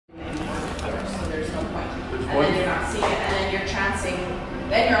there's no point. And then you're not seeing it, and then you're chancing.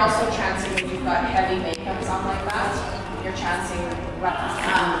 Then you're also chancing when you've got heavy makeups on like that. You're chancing, and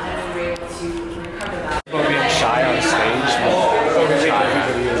then you're able to recover that. About being shy on stage.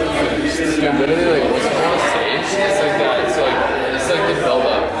 Dude, literally, like, what's on stage? It's like that. It's like the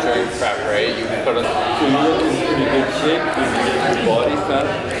build-up during prep, right? You put on. So you're looking pretty good shape. Did you get your body fat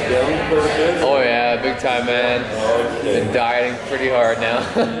down quite a bit? Oh yeah, big time, man. Okay. Been dieting pretty hard now.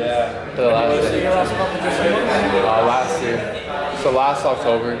 Yeah. For the last year. So last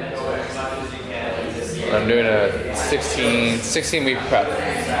October, I'm doing a 16 week prep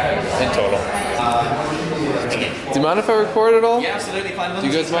in total. Do you mind if I record at all? Yeah, absolutely fine. Do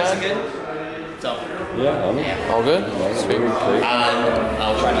you guys mind? So, Yeah, I'm all good? Sweet.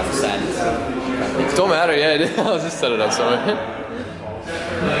 I'll try not to send. Don't matter, yeah, I'll just set it up somewhere.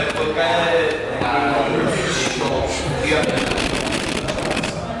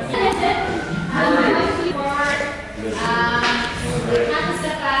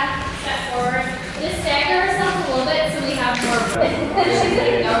 Step back, step forward. Just stagger ourselves a little bit so we have more. She's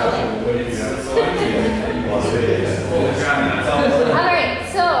like, no.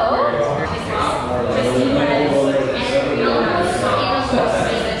 Alright, so.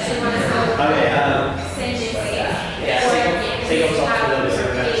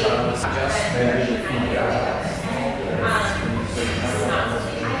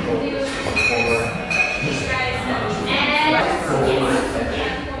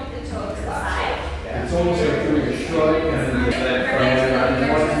 It's almost like doing a shrug and you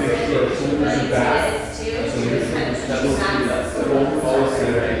want to make sure it's shoulders are back. So you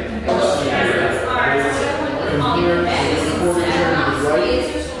from here, forward turn to the right.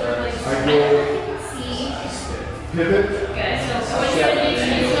 I go pivot.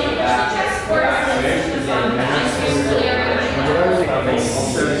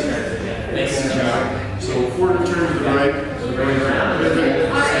 So forward turn to the right.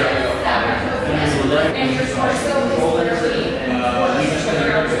 Pivot. And your torso is literally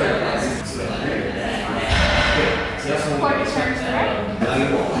quarter turn to the right.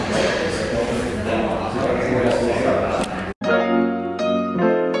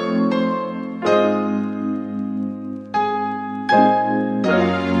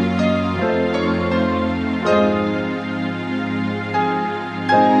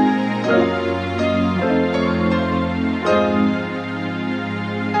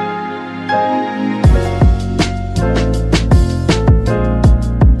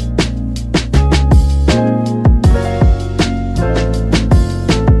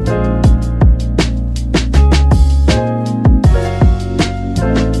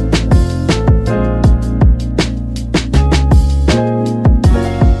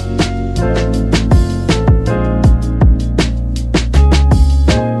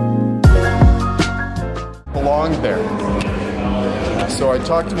 So I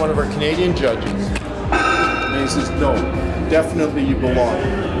talked to one of our Canadian judges, and he says, no, definitely you belong.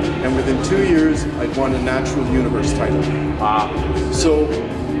 And within 2 years, I'd won a Natural Universe title. Wow. So,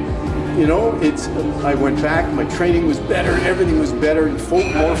 you know, I went back, my training was better, everything was better, and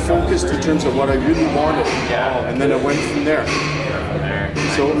more focused in terms of what I really wanted. And then I went from there.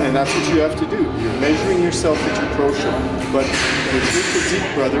 So, and that's what you have to do. You're measuring yourself at your pro show. But with your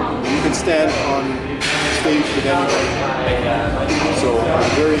physique, brother, you can stand on stage with anybody. So I'm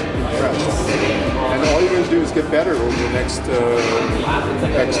very impressed. And all you're going to do is get better over the next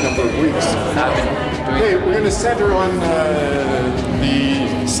number of weeks. Okay, we're going to center on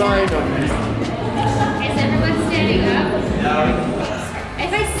the side of... Is everyone standing up?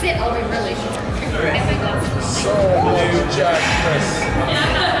 If I sit, I'll be really short. If I go. So, new Jack Chris.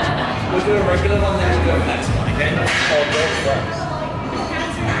 We'll do a regular one, then we'll go next one, okay? All those flex.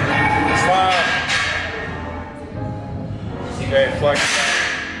 Smile. Okay, flex.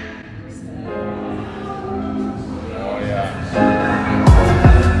 Oh, yeah.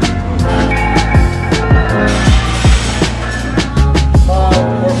 Smile,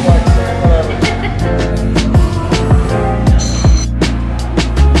 more flexing, whatever.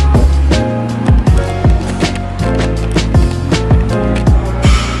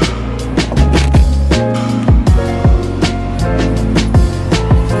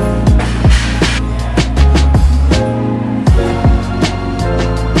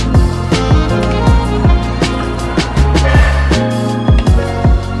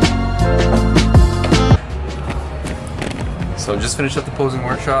 So just finished up the posing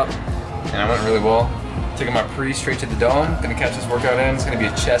workshop, and it went really well. Taking my pre straight to the dome. Gonna catch this workout in. It's gonna be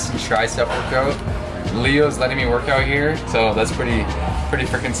a chest and tricep workout. Leo's letting me work out here, so that's pretty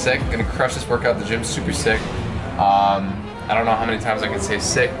freaking sick. Gonna crush this workout. The gym's super sick. I don't know how many times I can say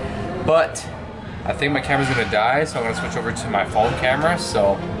sick, but I think my camera's gonna die, so I'm gonna switch over to my phone camera,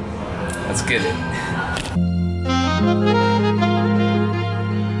 so let's get it.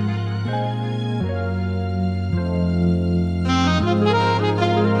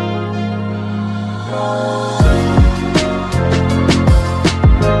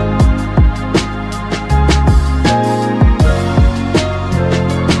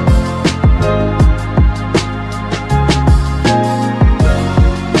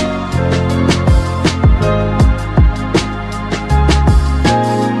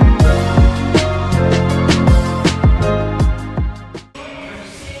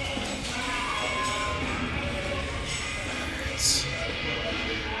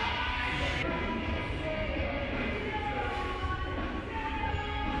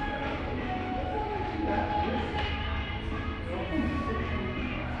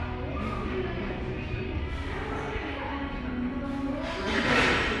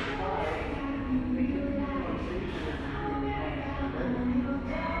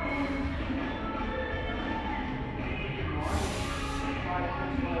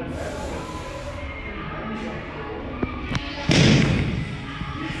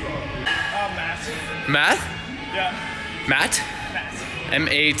 Matt? Yeah. Matt?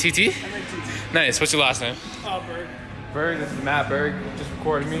 M-A-T-T? M-A-T-T. Nice. What's your last name? Berg. Berg, this is Matt Berg, just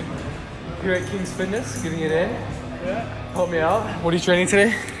recording me. Here at King's Fitness, getting it in. Yeah. Help me out. What are you training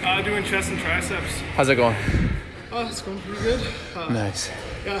today? Doing chest and triceps. How's it going? Oh, it's going pretty good. Nice.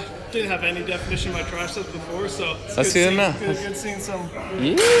 Yeah, didn't have any definition of my triceps before, so it's That's good good enough. Good seeing some.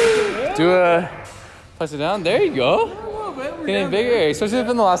 Yeah. Do a place it down. There you go. A little bit. We're Getting down bigger, there. especially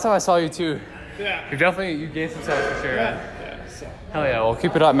from the last time I saw you too. Yeah. You gained some size for sure. Yeah. So. Hell yeah. Well,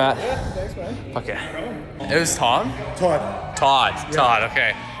 keep it up, Matt. Yeah, thanks, man. Fuck yeah. It was Tom? Todd. Todd.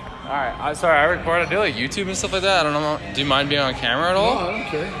 Okay. All right. Sorry, I record. I do like YouTube and stuff like that. I don't know. Do you mind being on camera at all? No, I don't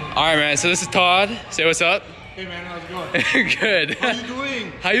care. All right, man. So this is Todd. Say what's up. Hey, man, how's it going? Good. How you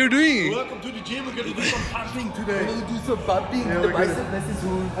doing? How you doing? Welcome to the gym. We're gonna do some pumping today. We're gonna do some pumping. Yeah, The biceps is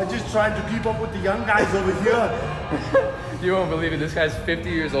who. I just trying to keep up with the young guys over here. You won't believe it. This guy's 50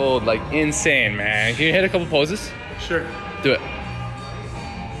 years old. Like insane, man. Can you hit a couple poses? Sure. Do it.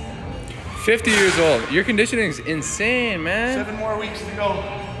 50 years old. Your conditioning is insane, man. 7 more weeks to go.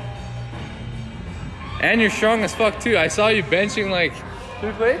 And you're strong as fuck too. I saw you benching like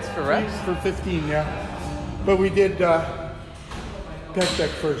 3 plates for reps. For 15, yeah. But we did pec deck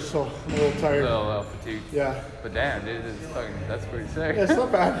first, so I'm a little tired. A little fatigued. Yeah. But damn, dude, that's pretty sick. Yeah, it's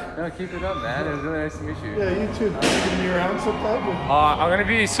not bad. No, keep it up, man. It was really nice to meet you. Yeah, you too. You gonna be around sometime? I'm gonna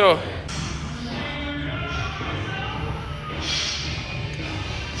be so.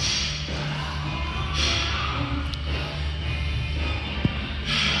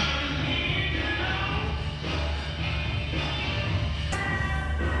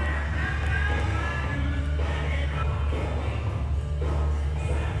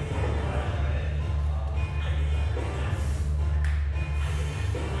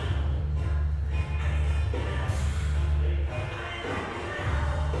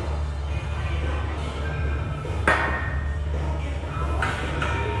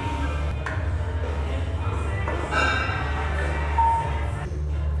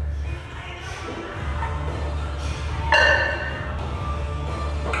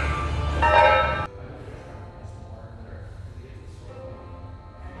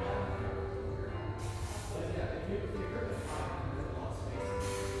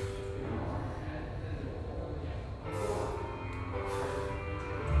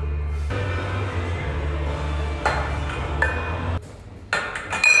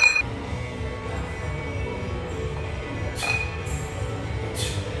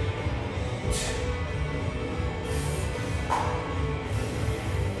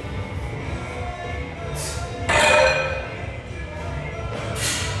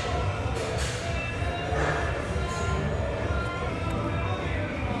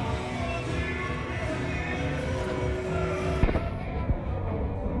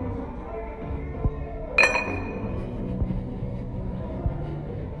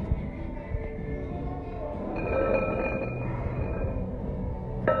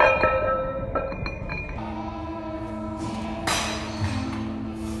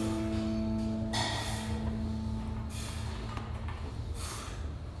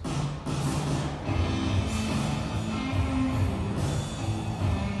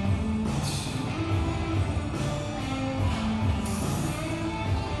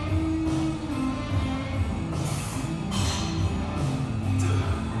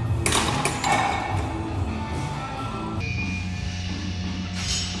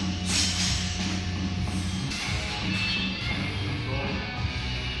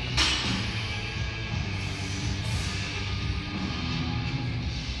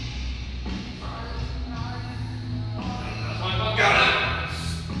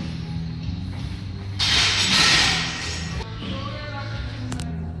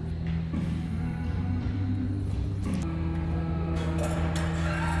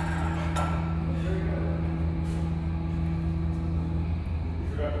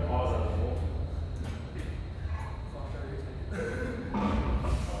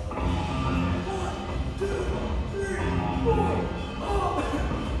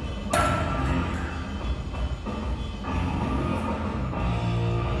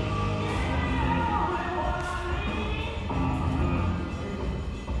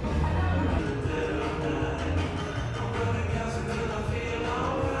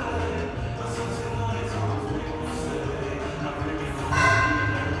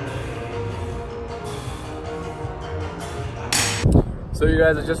 So you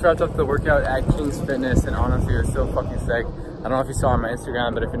guys, I just wrapped up the workout at King's Fitness, and honestly, it was so fucking sick. I don't know if you saw on my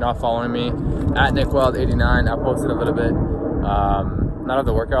Instagram, but if you're not following me, at NickWilde89, I posted a little bit, not of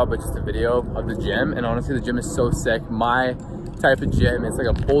the workout, but just a video of the gym. And honestly, the gym is so sick. My type of gym, it's like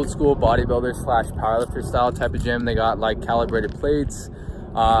a old school bodybuilder slash powerlifter style type of gym. They got like calibrated plates,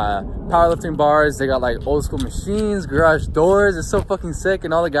 powerlifting bars, they got like old school machines, garage doors. It's so fucking sick.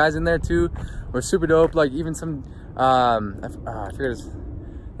 And all the guys in there too were super dope. Like even some I forget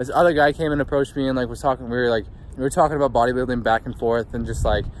this other guy came and approached me and like was talking, we were talking about bodybuilding back and forth, and just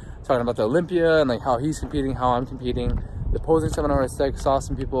like talking about the Olympia and like how he's competing, how I'm competing. The posing seminar was sick. Saw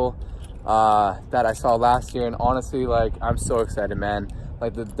some people that I saw last year, and honestly, like, I'm so excited, man.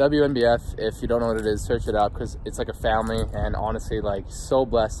 Like the WNBF, if you don't know what it is, search it up, because it's like a family, and honestly, like, so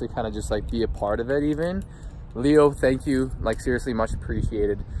blessed to kind of just like be a part of it. Even Leo, thank you, like seriously, much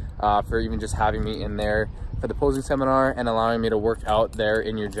appreciated for even just having me in there for the posing seminar and allowing me to work out there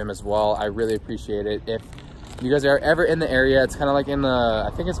in your gym as well. I really appreciate it. If you guys are ever in the area, it's kind of like in the,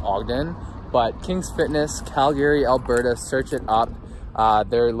 I think it's Ogden, but King's Fitness, Calgary, Alberta, search it up.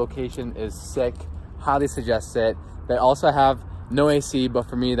 Their location is sick. Highly suggest it. They also have no AC, but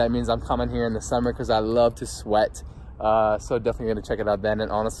for me, that means I'm coming here in the summer because I love to sweat. So definitely gonna check it out then.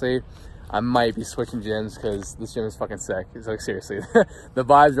 And honestly, I might be switching gyms because this gym is fucking sick. It's like, seriously, the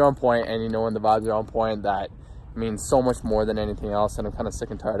vibes are on point, and you know when the vibes are on point, that means so much more than anything else. And I'm kind of sick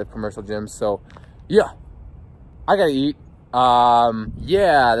and tired of commercial gyms. So yeah, I gotta eat.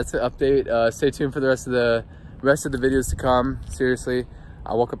 Yeah, that's an update. Stay tuned for the rest of the videos to come. Seriously,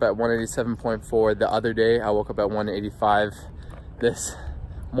 I woke up at 187.4 the other day. I woke up at 185 this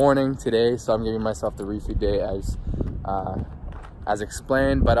morning today, so I'm giving myself the refeed day as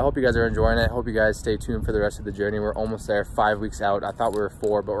explained. But I hope you guys are enjoying it. I hope you guys stay tuned for the rest of the journey. We're almost there, 5 weeks out. I thought we were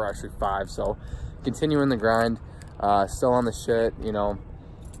 4, but we're actually 5. So continuing the grind, still on the shit, you know,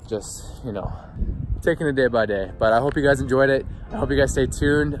 just, you know, taking it day by day. But I hope you guys enjoyed it. I hope you guys stay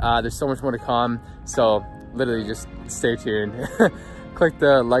tuned. There's so much more to come, so literally just stay tuned. Click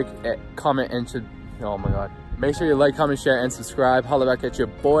the like, comment, and oh my god, make sure you like, comment, share, and subscribe. Holla back at your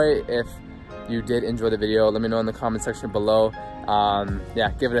boy if you did enjoy the video. Let me know in the comment section below.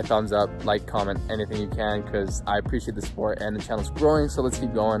 Yeah, give it a thumbs up, like, comment, anything you can, because I appreciate the support and the channel's growing, so let's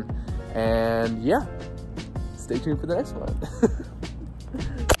keep going. And yeah, stay tuned for the next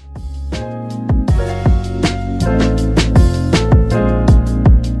one.